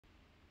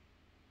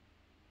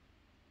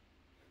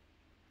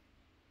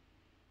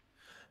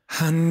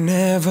I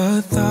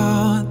never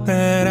thought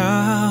that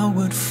I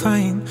would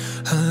find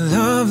a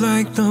love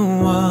like the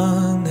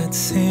one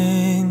that's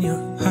in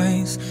your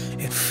eyes.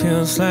 It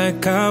feels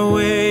like I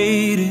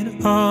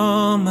waited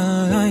all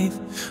my life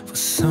for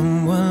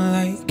someone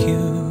like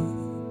you.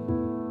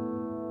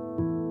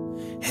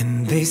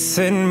 And they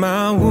said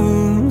my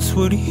wounds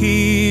would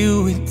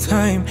heal with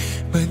time,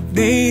 but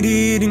they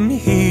didn't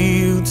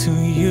heal to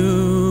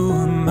you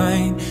or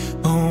mine.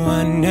 Oh,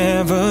 I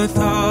never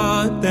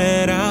thought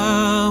that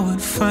I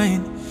would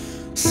find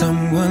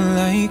someone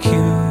like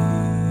you.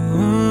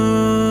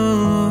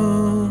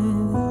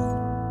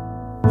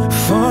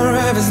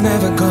 Forever's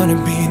never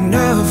gonna be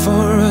enough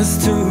for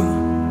us two.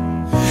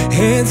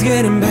 It's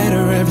getting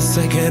better every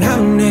second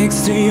I'm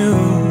next to you.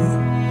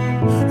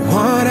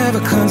 Whatever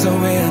comes our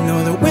way, I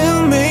know that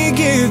we'll make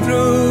it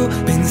through.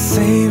 Been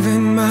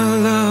saving my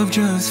love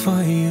just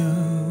for you.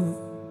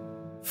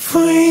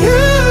 For you.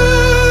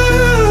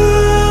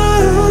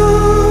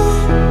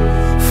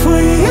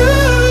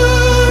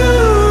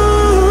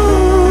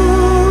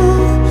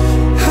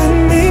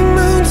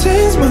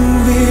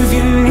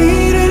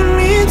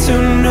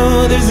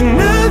 There's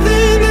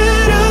nothing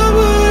that I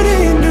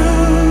wouldn't do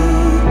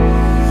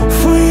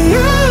for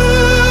you,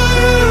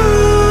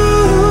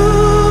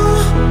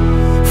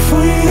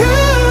 for you,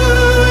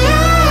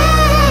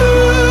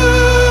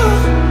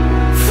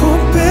 for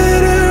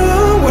better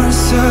or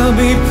worse, I'll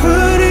be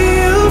putting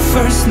you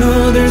first. No,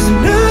 there's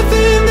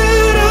nothing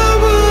that I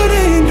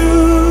wouldn't do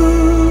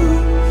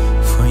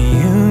for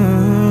you.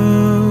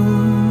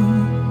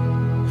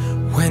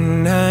 When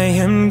I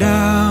am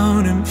down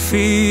and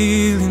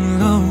feeling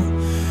low,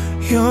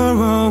 you're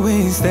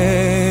always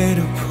there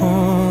to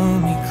pull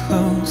me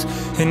close.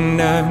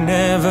 And I've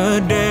never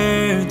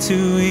dared to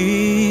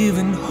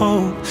even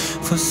hope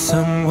for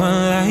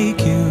someone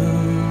like you.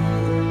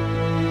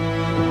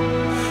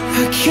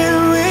 I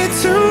can't wait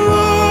to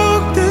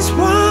walk this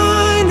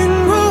winding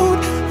road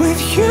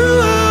with you.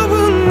 I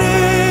will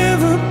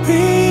never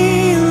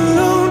be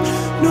alone.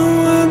 No,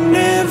 I've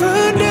never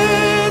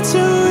dared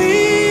to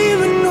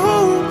even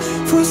hope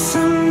for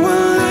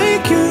someone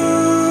like you.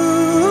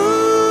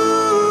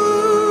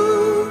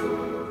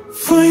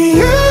 For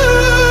you,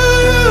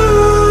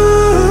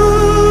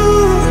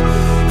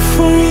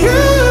 for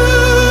you,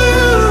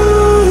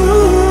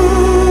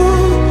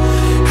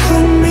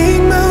 I'd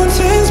make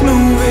mountains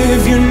move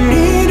if you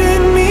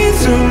needed me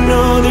to.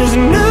 No, there's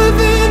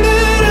nothing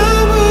that I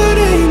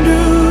wouldn't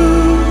do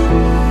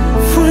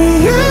for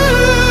you,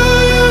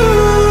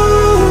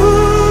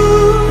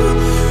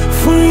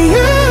 for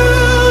you,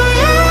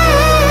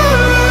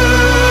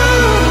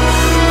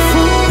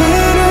 for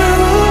better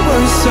or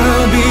worse,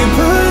 I'll be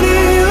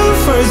putting you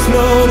first.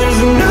 No,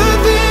 there's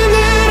nothing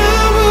that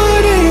I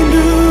wouldn't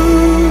do.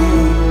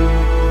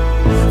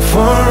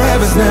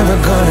 Forever's never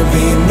gonna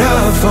be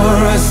enough for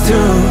us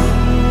two.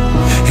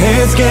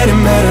 It's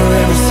getting better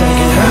every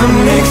second I'm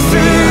next to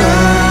you.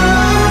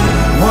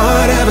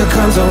 Whatever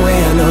comes our way,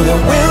 I know that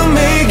we'll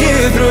make